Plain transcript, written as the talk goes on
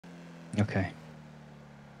Okay.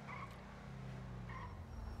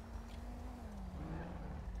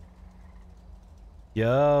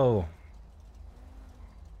 Yo.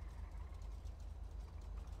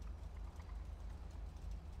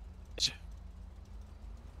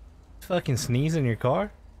 Fucking sneeze in your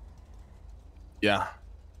car? Yeah.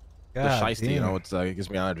 The God shiesty, you know, it's it gives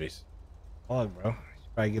me allergies. Fuck, bro.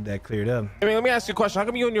 Should probably get that cleared up. I mean, let me ask you a question. How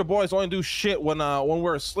come you and your boys only do shit when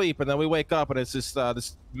we're asleep, and then we wake up and it's this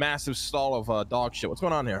this massive stall of dog shit? What's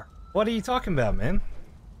going on here? What are you talking about, man?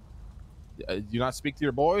 You not speak to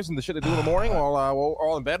your boys and the shit they do in the morning while we're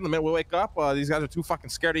all in bed, and the minute we wake up, these guys are too fucking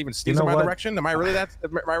scared to even sneeze in my direction? Am I really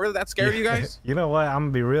that scared of you guys? You know what? I'm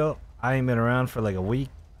gonna be real. I ain't been around for like a week.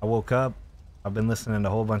 I woke up. I've been listening to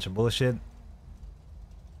a whole bunch of bullshit.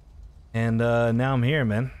 And now I'm here,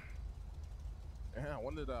 man. Yeah,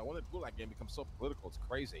 when did Gulag game become so political? It's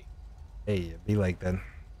crazy. Hey, it be like that.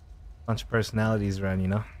 Bunch of personalities around, you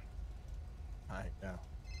know? Yeah.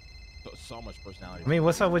 So much personality. I mean,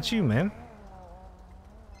 what's up with you, man?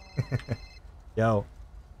 Yo.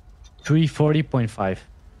 340.5.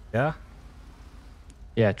 Yeah?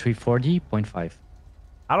 Yeah, 340.5.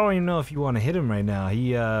 I don't even know if you want to hit him right now.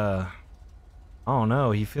 He, I don't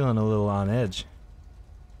know. He feeling a little on edge.